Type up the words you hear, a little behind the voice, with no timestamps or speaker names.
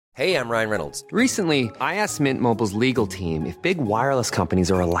Hey, I'm Ryan Reynolds. Recently, I asked Mint Mobile's legal team if big wireless companies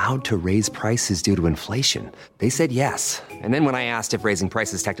are allowed to raise prices due to inflation. They said yes. And then when I asked if raising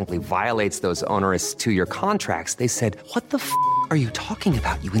prices technically violates those onerous two-year contracts, they said, "What the f*** are you talking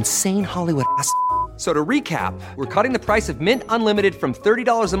about, you insane Hollywood ass?" So to recap, we're cutting the price of Mint Unlimited from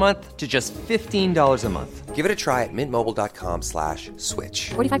 $30 a month to just $15 a month. Give it a try at mintmobile.com/switch.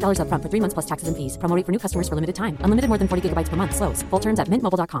 $45 up front for 3 months plus taxes and fees. Promo rate for new customers for limited time. Unlimited more than 40 gigabytes per month. Slows full terms at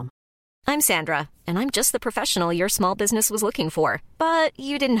mintmobile.com. I'm Sandra, and I'm just the professional your small business was looking for. But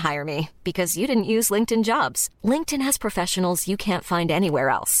you didn't hire me because you didn't use LinkedIn Jobs. LinkedIn has professionals you can't find anywhere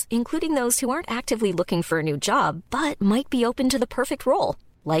else, including those who aren't actively looking for a new job, but might be open to the perfect role,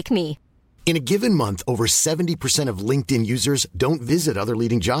 like me. In a given month, over 70% of LinkedIn users don't visit other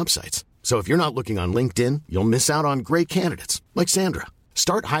leading job sites. So if you're not looking on LinkedIn, you'll miss out on great candidates like Sandra.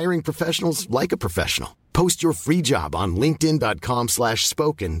 Start hiring professionals like a professional. Post your free job on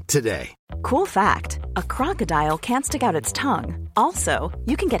linkedin.com/spoken today. Cool fact, a crocodile can't stick out its tongue. Also,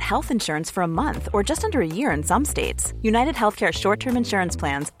 you can get health insurance for a month or just under a year in some states. United Healthcare short-term insurance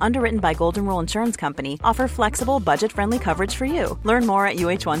plans, underwritten by Golden Rule Insurance Company, offer flexible, budget-friendly coverage for you. Learn more at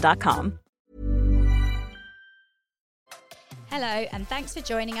uh1.com. Hello, and thanks for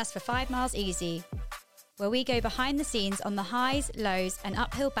joining us for 5 Miles Easy, where we go behind the scenes on the highs, lows, and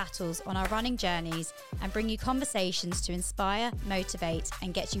uphill battles on our running journeys and bring you conversations to inspire, motivate,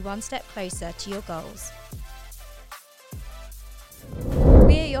 and get you one step closer to your goals.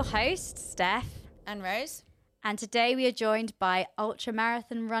 We are your hosts, Steph and Rose, and today we are joined by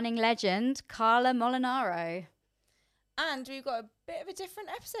ultramarathon running legend Carla Molinaro. And we've got a bit of a different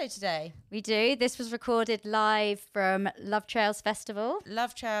episode today. We do. This was recorded live from Love Trails Festival.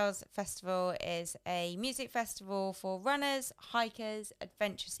 Love Trails Festival is a music festival for runners, hikers,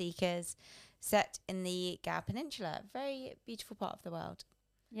 adventure seekers, set in the Gower Peninsula. Very beautiful part of the world.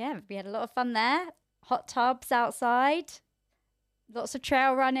 Yeah, we had a lot of fun there. Hot tubs outside, lots of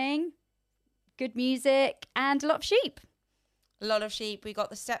trail running, good music, and a lot of sheep. A lot of sheep. We got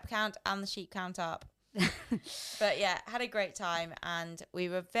the step count and the sheep count up. But yeah, had a great time, and we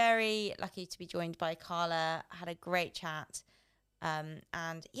were very lucky to be joined by Carla. Had a great chat, and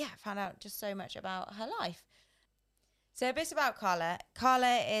yeah, found out just so much about her life. So a bit about Carla.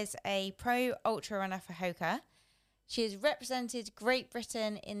 Carla is a pro ultra runner for Hoka. She has represented Great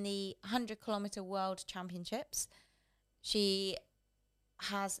Britain in the 100-kilometre World Championships. She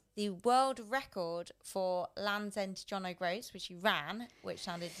has the world record for Land's End to John O'Groats, which she ran, which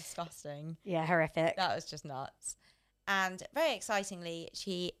sounded disgusting. Yeah, horrific. That was just nuts. And very excitingly,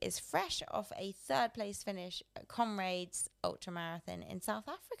 she is fresh off a 3rd place finish at Comrades Ultramarathon in South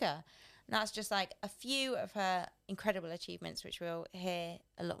Africa. And that's just like a few of her incredible achievements, which we'll hear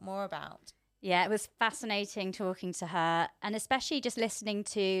a lot more about. Yeah, it was fascinating talking to her, and especially just listening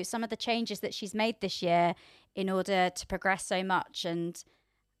to some of the changes that she's made this year in order to progress so much and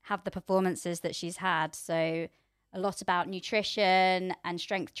have the performances that she's had. So a lot about nutrition and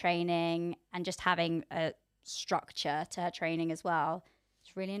strength training and just having a structure to her training as well.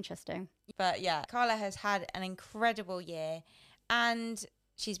 It's really interesting. But yeah, Carla has had an incredible year, and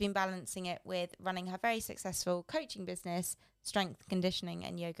she's been balancing it with running her very successful coaching business, Strength Conditioning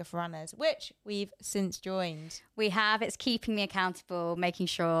and Yoga for Runners, which we've since joined. We have. It's keeping me accountable, making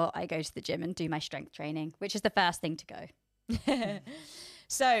sure I go to the gym and do my strength training, which is the first thing to go.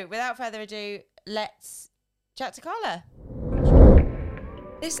 So without further ado, let's chat to Carla.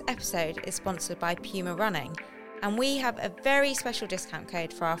 This episode is sponsored by Puma Running, and we have a very special discount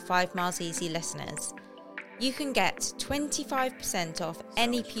code for our 5 Miles Easy listeners. You can get 25% off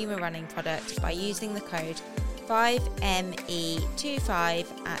any Puma running product by using the code 5ME25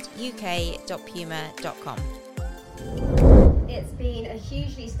 at uk.puma.com. It's been a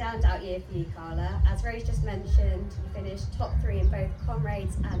hugely standout year for you, Carla. As Rose just mentioned, you finished top 3 in both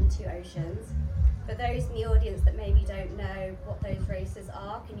Comrades and Two Oceans. For those in the audience that maybe don't know what those races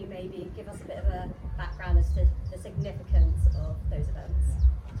are, can you maybe give us a bit of a background as to the significance of those events?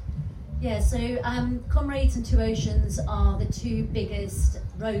 Yeah, so Comrades and Two Oceans are the 2 biggest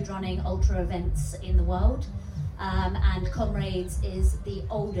road running ultra events in the world. And Comrades is the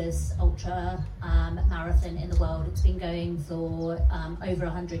oldest ultra marathon in the world. It's been going for over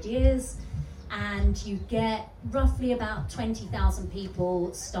 100 years. And you get roughly about 20,000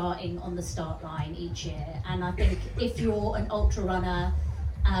 people starting on the start line each year. And I think if you're an ultra runner,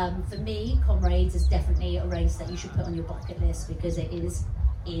 for me, Comrades is definitely a race that you should put on your bucket list because it is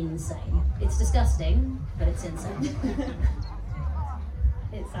insane. It's disgusting, but it's insane.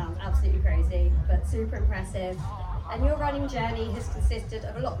 It sounds absolutely crazy, but super impressive. And your running journey has consisted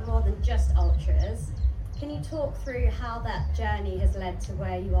of a lot more than just ultras. Can you talk through how that journey has led to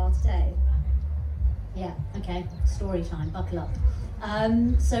where you are today? Yeah, okay, story time, buckle up.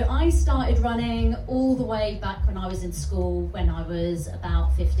 So I started running all the way back when I was in school, when I was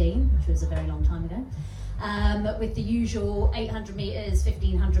about 15, which was a very long time ago, with the usual 800 metres,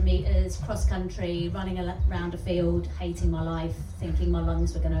 1500 metres, cross country, running around a field, hating my life, thinking my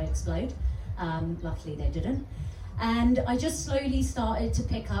lungs were going to explode. Luckily they didn't. And I just slowly started to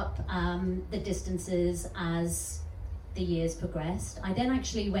pick up the distances as the years progressed. I then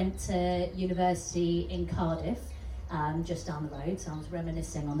actually went to university in Cardiff, just down the road, so I was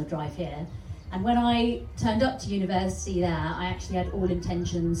reminiscing on the drive here. And when I turned up to university there, I actually had all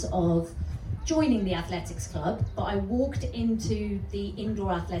intentions of joining the athletics club, but I walked into the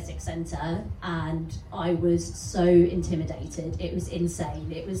indoor athletics centre and I was so intimidated. It was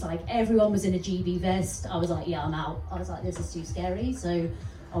insane. It was like everyone was in a GB vest. I was like, yeah, I'm out. I was like, this is too scary. So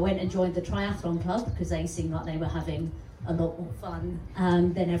I went and joined the triathlon club because they seemed like they were having a lot more fun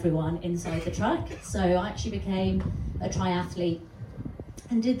than everyone inside the track. So I actually became a triathlete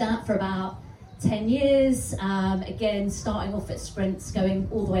and did that for about 10 years, again starting off at sprints, going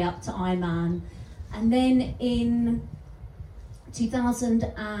all the way up to Ironman. And then in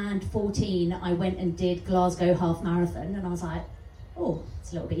 2014 I went and did Glasgow half marathon, and I was like, oh,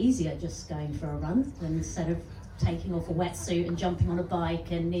 it's a little bit easier just going for a run instead of taking off a wetsuit and jumping on a bike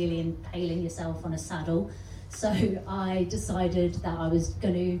and nearly impaling yourself on a saddle. So I decided that I was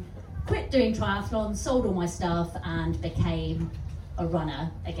going to quit doing triathlon, sold all my stuff and became a runner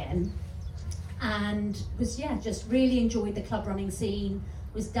again. And was, just really enjoyed the club running scene,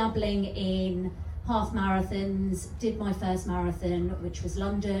 was dabbling in half marathons, did my first marathon, which was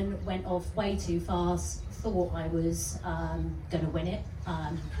London, went off way too fast, thought I was going to win it,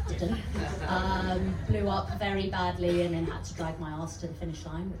 didn't. Blew up very badly and then had to drag my ass to the finish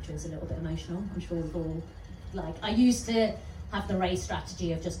line, which was a little bit emotional. I'm sure we've all, I used to have the race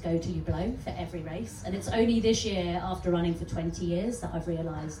strategy of just go till you blow for every race. And it's only this year, after running for 20 years, that I've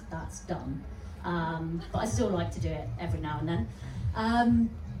realised that's dumb. But I still like to do it every now and then.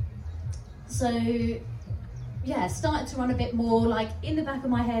 Started to run a bit more, in the back of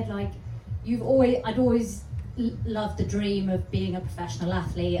my head, I'd always loved the dream of being a professional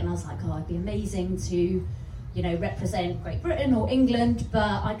athlete, and I was like, oh, it'd be amazing to, represent Great Britain or England,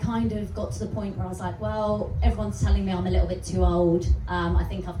 but I kind of got to the point where I was like, well, everyone's telling me I'm a little bit too old. I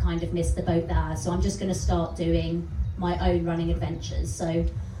think I've kind of missed the boat there, so I'm just going to start doing my own running adventures. So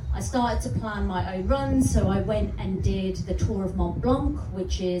I started to plan my own runs, so I went and did the Tour of Mont Blanc,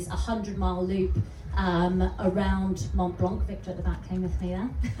 which is a 100-mile loop around Mont Blanc. Victor at the back came with me there.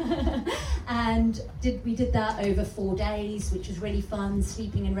 And we did that over 4 days, which was really fun,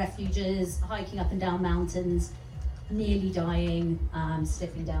 sleeping in refuges, hiking up and down mountains, nearly dying,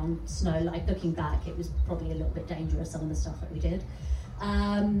 slipping down snow. Looking back, it was probably a little bit dangerous, some of the stuff that we did.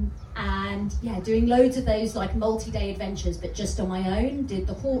 Doing loads of those multi-day adventures, but just on my own. Did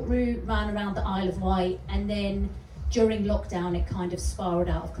the Hort route, ran around the Isle of Wight, and then during lockdown it kind of spiraled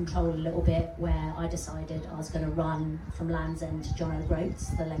out of control a little bit, where I decided I was going to run from Land's End to John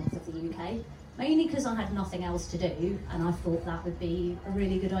O'Groats, the length of the UK, mainly because I had nothing else to do and I thought that would be a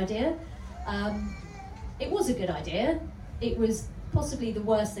really good idea. It was a good idea. It was possibly the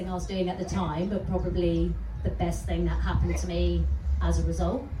worst thing I was doing at the time, but probably the best thing that happened to me as a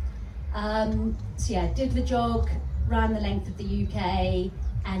result. Did the jog, ran the length of the UK,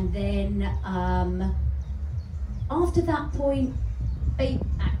 and then after that point,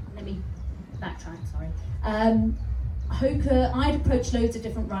 let me backtrack, sorry. Hoka, I'd approached loads of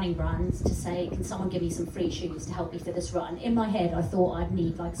different running brands to say, can someone give me some free shoes to help me for this run? In my head, I thought I'd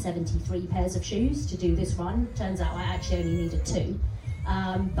need 73 pairs of shoes to do this run. Turns out I actually only needed 2.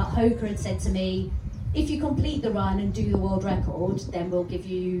 But Hoka had said to me, if you complete the run and do the world record, then we'll give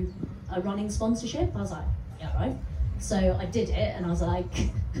you a running sponsorship. I was like, yeah, right. So I did it, and I was like,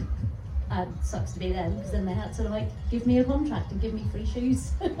 sucks to be them, because then they had to give me a contract and give me free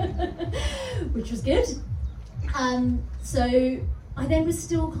shoes, which was good. So I then was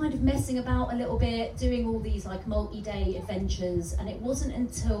still kind of messing about a little bit, doing all these multi-day adventures, and it wasn't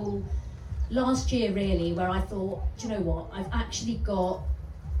until last year really where I thought, do you know what, I've actually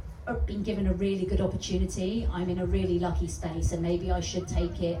been given a really good opportunity. I'm in a really lucky space, and maybe I should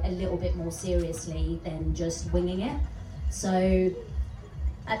take it a little bit more seriously than just winging it. So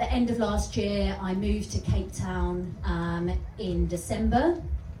at the end of last year, I moved to Cape Town in December.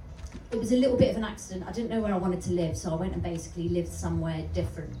 It was a little bit of an accident. I didn't know where I wanted to live, so I went and basically lived somewhere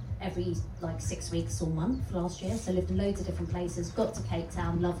different every 6 weeks or month last year. So I lived in loads of different places, got to Cape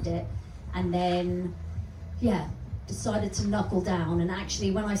Town, loved it, and then decided to knuckle down, and actually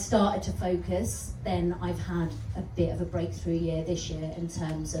when I started to focus, then I've had a bit of a breakthrough year this year in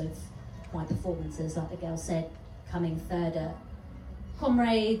terms of my performances, like the girl said, coming third at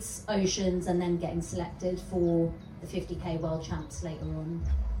Comrades, Oceans, and then getting selected for the 50k World Champs later on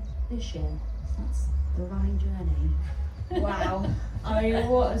this year. So that's the running journey. Wow. I mean,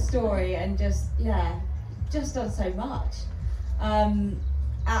 what a story, and just done so much.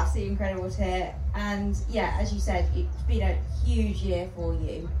 Absolutely incredible to hear. And yeah, as you said, it's been a huge year for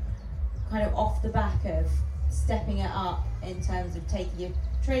you, kind of off the back of stepping it up in terms of taking your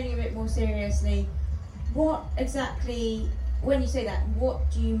training a bit more seriously. What exactly, when you say that, what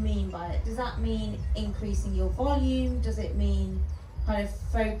do you mean by it? Does that mean increasing your volume? Does it mean kind of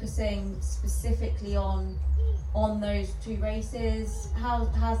focusing specifically on those 2 races? How's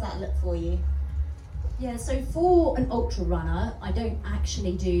that look for you? Yeah, so for an ultra runner, I don't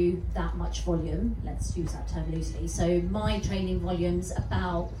actually do that much volume, let's use that term loosely. So my training volume's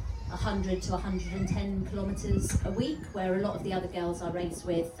about 100 to 110 kilometres a week, where a lot of the other girls I race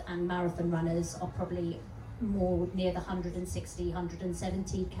with and marathon runners are probably more near the 160,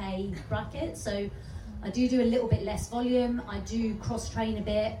 170k bracket. So I do a little bit less volume. I do cross train a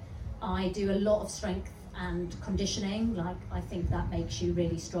bit. I do a lot of strength and conditioning. Like, I think that makes you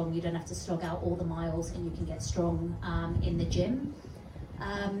really strong. You don't have to slog out all the miles, and you can get strong in the gym.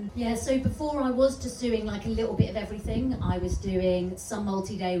 So before I was just doing like a little bit of everything. I was doing some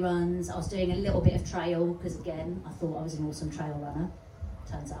multi-day runs. I was doing a little bit of trail, because again, I thought I was an awesome trail runner.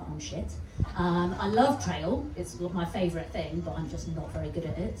 Turns out I'm shit. I love trail. It's my favourite thing, but I'm just not very good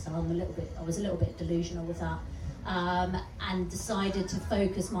at it. So I was a little bit delusional with that. And decided to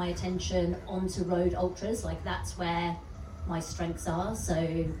focus my attention onto road ultras. Like, that's where my strengths are.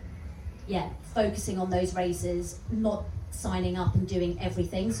 So yeah, focusing on those races, not signing up and doing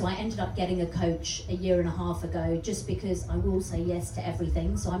everything. So I ended up getting a coach a year and a half ago, just because I will say yes to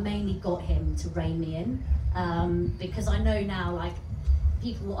everything. So I mainly got him to rein me in, because I know now, like,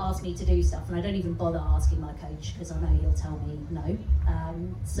 people will ask me to do stuff and I don't even bother asking my coach, because I know he'll tell me no.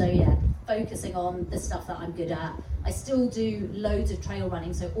 So yeah, focusing on the stuff that I'm good at. I still do loads of trail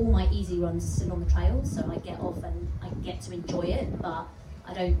running, so all my easy runs are still on the trail, so I get off and I get to enjoy it, but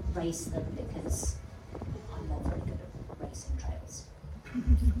I don't race them because I'm not very good at racing trails.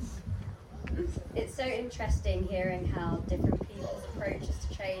 It's so interesting hearing how different people's approaches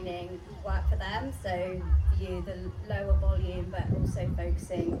to training work for them. So for you, the lower volume, but also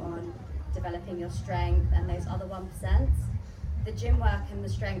focusing on developing your strength and those other 1%. The gym work and the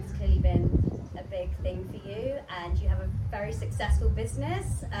strength's clearly been a big thing for you, and you have a very successful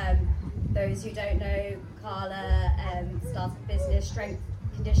business. Those who don't know, Carla started a business, strength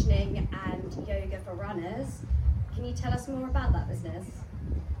conditioning and yoga for runners. Can you tell us more about that business?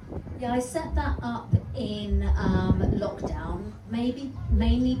 Yeah, I set that up in lockdown,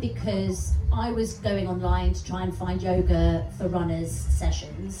 mainly because I was going online to try and find yoga for runners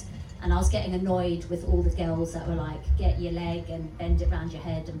sessions, and I was getting annoyed with all the girls that were like, get your leg and bend it around your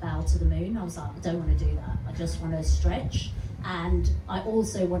head and bow to the moon. I was like, I don't want to do that. I just want to stretch. And I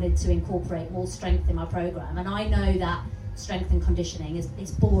also wanted to incorporate more strength in my program. And I know that strength and conditioning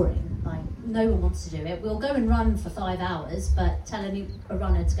is boring. Like, no one wants to do it. We'll go and run for 5 hours, but telling a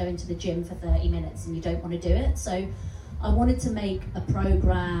runner to go into the gym for 30 minutes and you don't want to do it. So I wanted to make a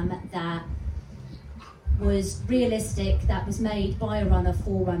program that was realistic, that was made by a runner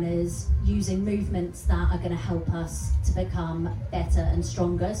for runners, using movements that are going to help us to become better and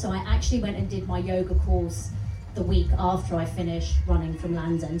stronger. So I actually went and did my yoga course the week after I finished running from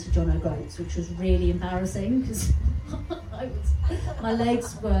Land's End to John O'Groats, which was really embarrassing because my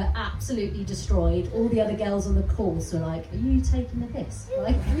legs were absolutely destroyed. All the other girls on the course were like, are you taking the piss?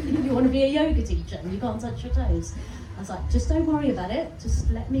 Like, you want to be a yoga teacher and you can't touch your toes? I was like, just don't worry about it. Just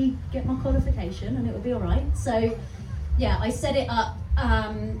let me get my qualification and it will be all right. So yeah, I set it up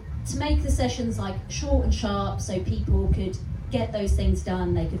to make the sessions like short and sharp so people could get those things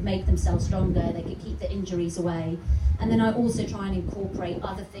done, they could make themselves stronger, they could keep the injuries away. And then I also try and incorporate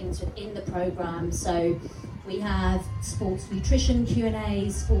other things within the program. So we have sports nutrition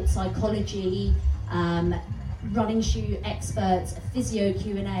Q&As, sports psychology, running shoe experts, a physio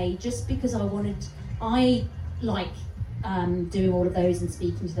Q&A, just because I like doing all of those and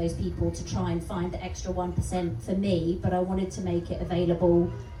speaking to those people to try and find the extra 1% for me, but I wanted to make it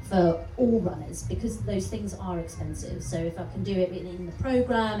available for all runners because those things are expensive. So if I can do it in the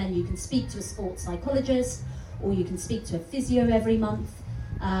program and you can speak to a sports psychologist or you can speak to a physio every month,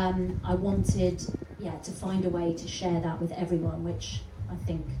 I wanted to find a way to share that with everyone, which I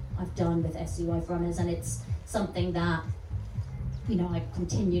think I've done with SCY for runners, and it's something that I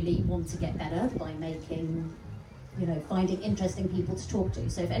continually want to get better by making finding interesting people to talk to.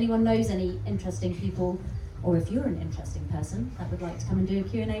 So if anyone knows any interesting people, or if you're an interesting person that would like to come and do a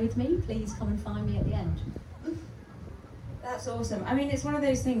Q&A with me, please come and find me at the end. That's awesome. I mean, it's one of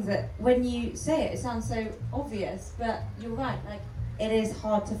those things that when you say it, it sounds so obvious, but you're right. Like, it is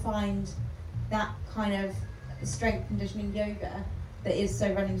hard to find that kind of strength conditioning yoga that is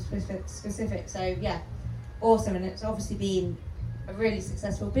so running specific. So yeah, awesome. And it's obviously been a really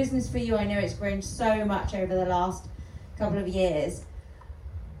successful business for you. I know it's grown so much over the last couple of years.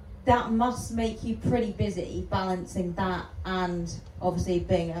 That must make you pretty busy balancing that and obviously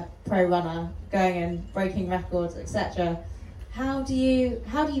being a pro runner, going and breaking records, etc. How do you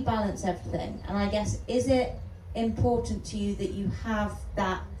balance everything? And I guess, is it important to you that you have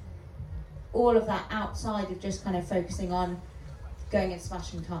that, all of that outside of just kind of focusing on going and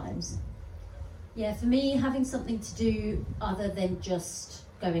smashing times? Yeah, for me, having something to do other than just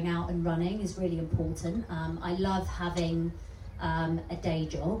going out and running is really important. I love having a day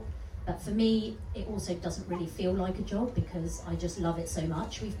job, but for me, it also doesn't really feel like a job because I just love it so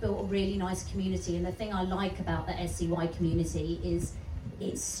much. We've built a really nice community, and the thing I like about the SCY community is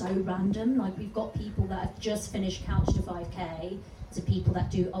it's so random. Like, we've got people that have just finished Couch to 5K to people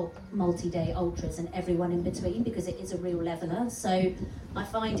that do multi-day ultras and everyone in between, because it is a real leveler. So I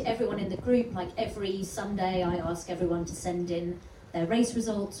find everyone in the group, like every Sunday I ask everyone to send in their race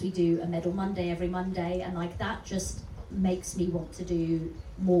results. We do a medal Monday every Monday, and like that just makes me want to do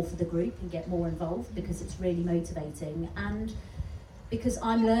more for the group and get more involved because it's really motivating, and because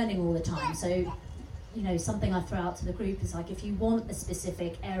I'm learning all the time. So something I throw out to the group is like, if you want a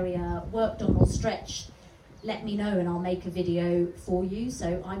specific area worked on or stretched, let me know and I'll make a video for you.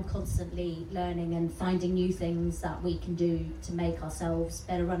 So I'm constantly learning and finding new things that we can do to make ourselves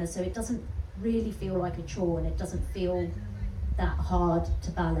better runners, so it doesn't really feel like a chore and it doesn't feel that hard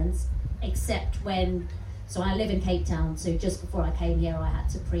to balance, except when, so I live in Cape Town, so just before I came here I had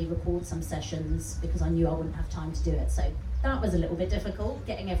to pre-record some sessions because I knew I wouldn't have time to do it. So that was a little bit difficult,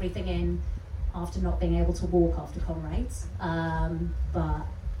 getting everything in after not being able to walk after Comrades. But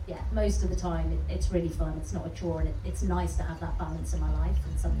yeah, most of the time it's really fun, it's not a chore, and it's nice to have that balance in my life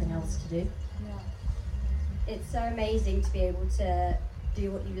and something else to do. Yeah. It's so amazing to be able to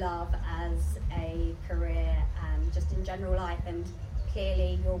do what you love as a career and just in general life, and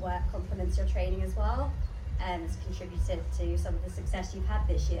clearly your work complements your training as well and has contributed to some of the success you've had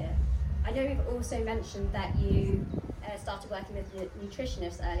this year. I know you've also mentioned that you started working with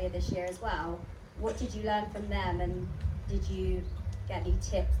nutritionists earlier this year as well. What did you learn from them, and did you get any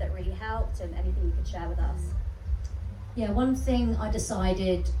tips that really helped, and anything you could share with us? Yeah, one thing I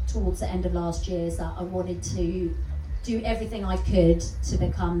decided towards the end of last year is that I wanted to do everything I could to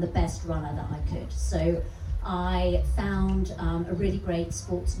become the best runner that I could. So I found a really great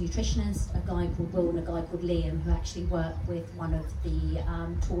sports nutritionist, a guy called Will and a guy called Liam, who actually work with one of the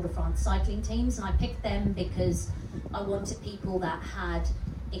Tour de France cycling teams. And I picked them because I wanted people that had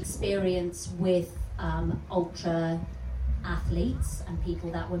experience with ultra athletes and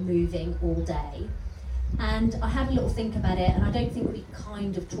people that were moving all day. And I had a little think about it, and I don't think we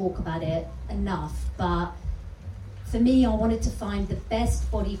kind of talk about it enough, but for me, I wanted to find the best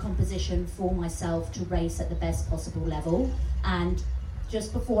body composition for myself to race at the best possible level. And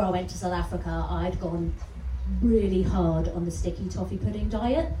just before I went to South Africa, I'd gone really hard on the sticky toffee pudding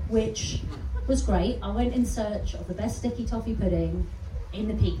diet, which was great. I went in search of the best sticky toffee pudding in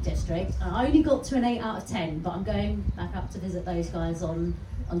the Peak District. I only got to an 8 out of 10, but I'm going back up to visit those guys on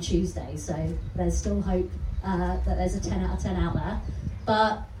Tuesday, so there's still hope that there's a 10 out of 10 out there.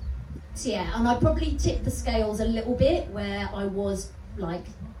 But so yeah, and I probably tipped the scales a little bit where I was like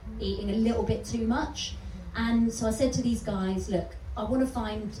eating a little bit too much. And so I said to these guys, look, I want to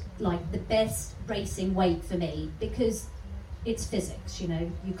find like the best racing weight for me, because it's physics,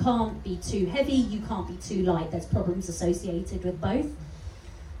 you can't be too heavy, you can't be too light, there's problems associated with both.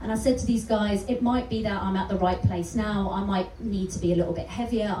 And I said to these guys, it might be that I'm at the right place now, I might need to be a little bit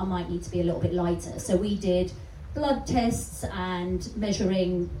heavier, I might need to be a little bit lighter. So we did blood tests and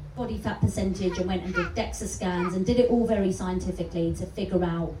measuring body fat percentage, and went and did DEXA scans and did it all very scientifically to figure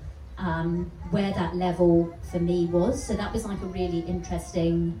out where that level for me was. So that was like a really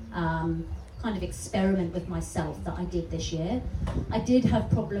interesting kind of experiment with myself that I did this year. I did have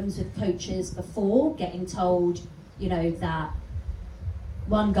problems with coaches before, getting told, that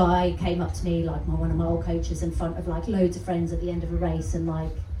one guy came up to me, like one of my old coaches, in front of like loads of friends at the end of a race, and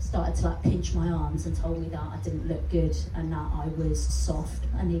like started to like pinch my arms and told me that I didn't look good and that I was soft,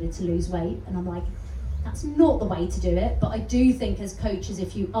 I needed to lose weight. And I'm like, that's not the way to do it. But I do think as coaches,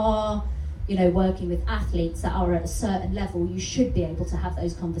 if you are, working with athletes that are at a certain level, you should be able to have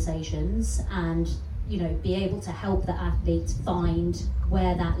those conversations and, be able to help the athletes find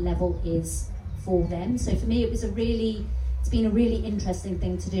where that level is for them. So for me, it's been a really interesting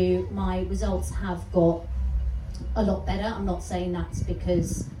thing to do. My results have got a lot better. I'm not saying that's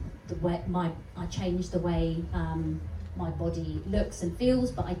because I changed the way my body looks and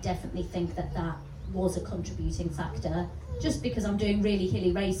feels, but I definitely think that was a contributing factor, just because I'm doing really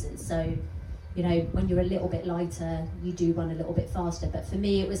hilly races. So, when you're a little bit lighter, you do run a little bit faster. But for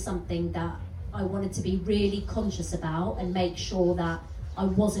me, it was something that I wanted to be really conscious about and make sure that I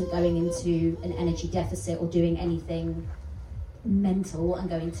wasn't going into an energy deficit or doing anything mental and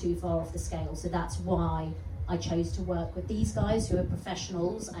going too far off the scale. So that's why I chose to work with these guys who are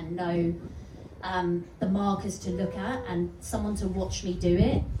professionals and know the markers to look at, and someone to watch me do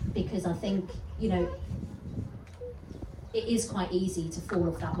it, because I think, it is quite easy to fall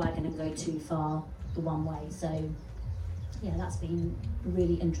off that wagon and go too far the one way. So yeah, that's been a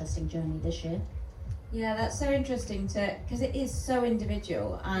really interesting journey this year. Yeah, that's so interesting because it is so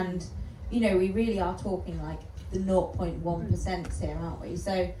individual, and we really are talking like the 0.1% here, aren't we?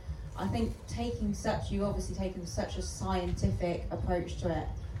 So I think you've obviously taken such a scientific approach to it,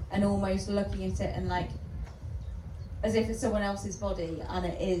 and almost looking at it and like as if it's someone else's body, and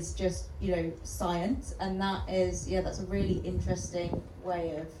it is just science, and that's a really interesting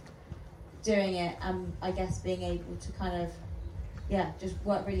way of doing it, and I guess being able to kind of just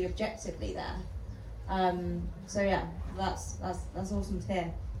work really objectively there. So yeah, that's awesome to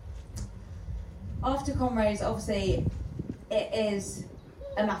hear. After Comrades, obviously it is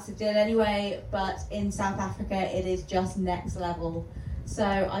a massive deal anyway, but in South Africa it is just next level. So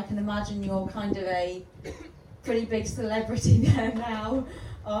I can imagine you're kind of a pretty big celebrity there now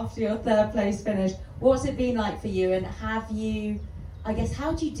after your third place finish. What's it been like for you, and how do you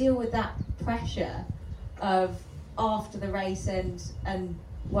deal with that pressure of after the race and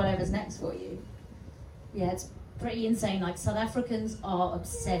whatever's next for you? Yeah, it's pretty insane. Like, South Africans are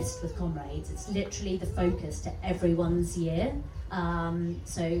obsessed with Comrades. It's literally the focus to everyone's year.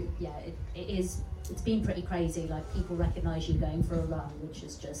 So yeah, it's been pretty crazy. Like, people recognise you going for a run, which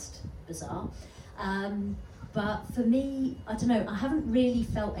is just bizarre. But for me, I don't know, I haven't really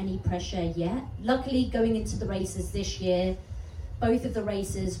felt any pressure yet. Luckily, going into the races this year, both of the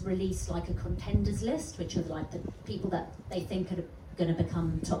races released like a contenders list, which are like the people that they think are going to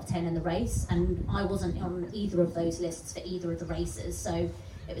become top 10 in the race, and I wasn't on either of those lists for either of the races. So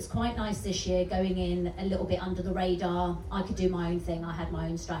it was quite nice this year going in a little bit under the radar. I could do my own thing. I had my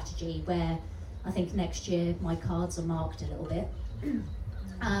own strategy, where I think next year my cards are marked a little bit.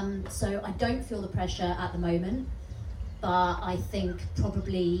 So I don't feel the pressure at the moment, but I think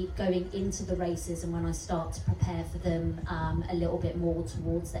probably going into the races and when I start to prepare for them a little bit more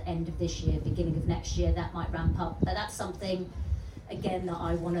towards the end of this year, beginning of next year, that might ramp up. But that's something, again, that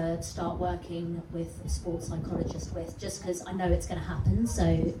I want to start working with a sports psychologist with, just because I know it's going to happen. So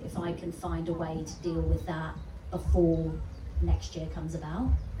if I can find a way to deal with that before next year comes about,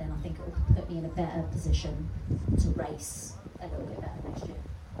 then I think it will put me in a better position to race a little bit better next year.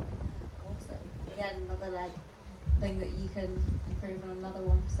 Awesome. Again, another thing that you can improve on another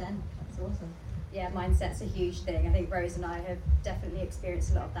 1%. That's awesome. Yeah, mindset's a huge thing. I think Rose and I have definitely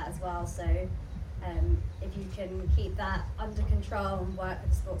experienced a lot of that as well. So if you can keep that under control and work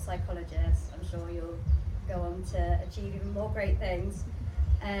with a sports psychologist, I'm sure you'll go on to achieve even more great things.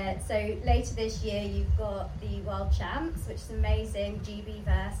 So later this year you've got the World Champs, which is amazing, GB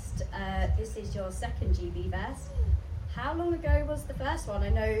Vest. This is your second GB Vest. How long ago was the first one? I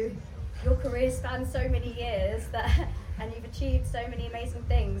know your career spans so many years and you've achieved so many amazing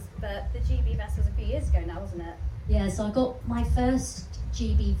things, but the GB Vest was a few years ago now, wasn't it? Yeah, so I got my first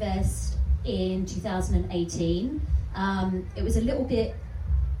GB Vest in 2018. It was a little bit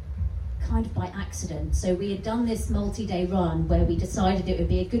kind of by accident. So we had done this multi-day run where we decided it would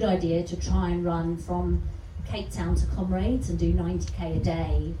be a good idea to try and run from Cape Town to Comrades and do 90k a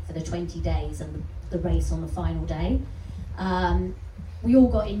day for the 20 days and the race on the final day. We all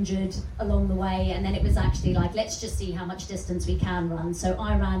got injured along the way, and then it was actually like, let's just see how much distance we can run. So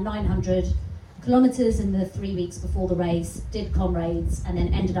I ran 900 kilometers in the 3 weeks before the race, did Comrades, and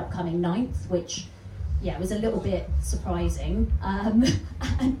then ended up coming 9th, which was a little bit surprising.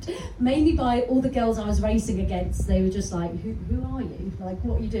 And mainly by all the girls I was racing against, they were just like, who are you? Like,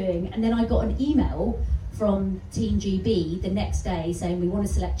 what are you doing? And then I got an email from Team GB the next day saying, we want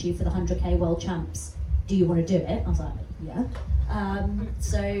to select you for the 100k World Champs. Do you want to do it? I was like, yeah.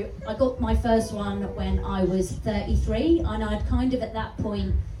 So I got my first one when I was 33, and I'd kind of at that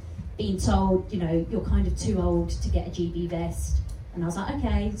point been told, you're kind of too old to get a GB Vest. And I was like,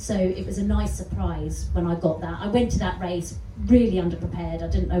 okay. So it was a nice surprise when I got that. I went to that race really underprepared. I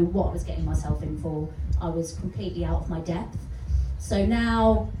didn't know what I was getting myself in for. I was completely out of my depth. So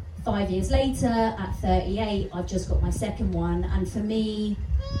now, 5 years later, at 38, I've just got my second one. And for me,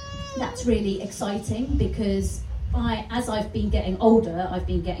 that's really exciting because as I've been getting older, I've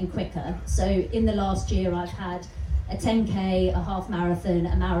been getting quicker. So in the last year, I've had a 10K, a half marathon,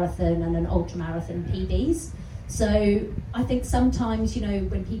 a marathon, and an ultra marathon PBs. So I think sometimes,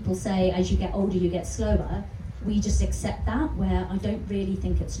 when people say as you get older, you get slower, we just accept that, where I don't really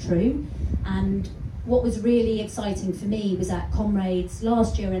think it's true. And what was really exciting for me was at Comrades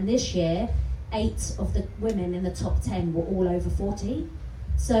last year and this year, 8 of the women in the top 10 were all over 40.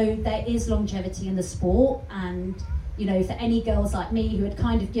 So there is longevity in the sport. And, for any girls like me who had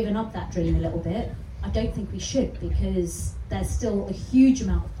kind of given up that dream a little bit, I don't think we should, because there's still a huge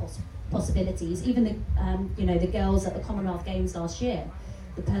amount of possibilities. Even the girls at the Commonwealth Games last year,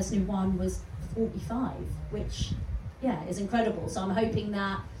 the person who won was 45, which is incredible. So I'm hoping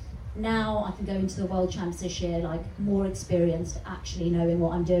that now I can go into the World Champs this year more experienced, actually knowing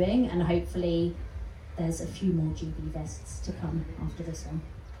what I'm doing, and hopefully there's a few more GB vests to come after this one.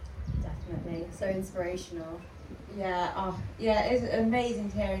 Definitely, so inspirational. It's amazing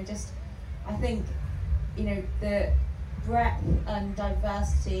to hear, and just I think the breadth and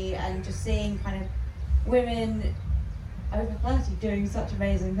diversity, and just seeing kind of women over 30 doing such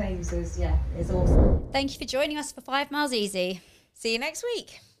amazing things is awesome. Thank you for joining us for 5 Miles Easy. See you next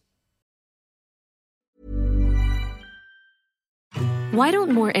week. Why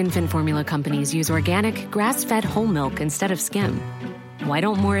don't more infant formula companies use organic, grass-fed whole milk instead of skim? Why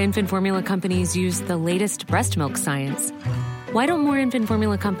don't more infant formula companies use the latest breast milk science? Why don't more infant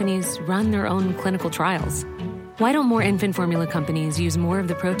formula companies run their own clinical trials? Why don't more infant formula companies use more of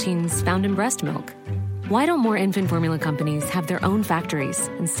the proteins found in breast milk? Why don't more infant formula companies have their own factories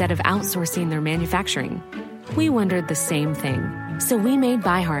instead of outsourcing their manufacturing? We wondered the same thing. So we made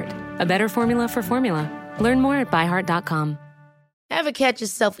ByHeart, a better formula for formula. Learn more at byheart.com. Ever catch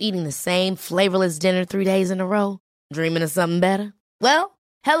yourself eating the same flavorless dinner 3 days in a row? Dreaming of something better? Well,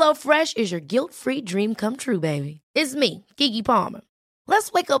 HelloFresh is your guilt-free dream come true, baby. It's me, Keke Palmer.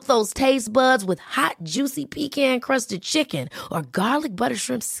 Let's wake up those taste buds with hot, juicy pecan-crusted chicken or garlic butter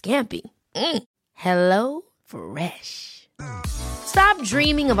shrimp scampi. Hello Fresh. Stop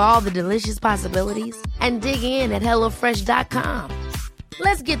dreaming of all the delicious possibilities and dig in at HelloFresh.com.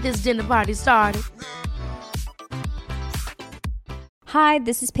 Let's get this dinner party started. Hi,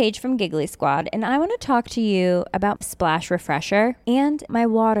 this is Paige from Giggly Squad, and I want to talk to you about Splash Refresher and my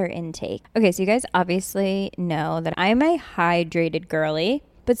water intake. Okay, so you guys obviously know that I'm a hydrated girly,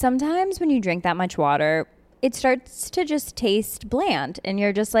 but sometimes when you drink that much water, it starts to just taste bland, and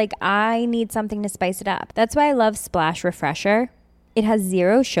you're just like, I need something to spice it up. That's why I love Splash Refresher. It has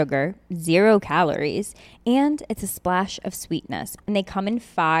 0 sugar, 0 calories, and it's a splash of sweetness. And they come in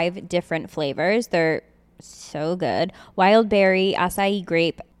 5 different flavors. They're so good. Wild berry, acai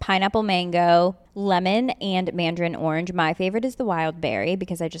grape, pineapple mango, lemon, and mandarin orange. My favorite is the wild berry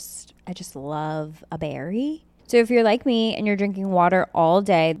because I just love a berry. So if you're like me and you're drinking water all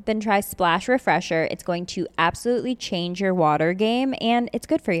day, then try Splash Refresher. It's going to absolutely change your water game, and it's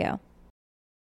good for you.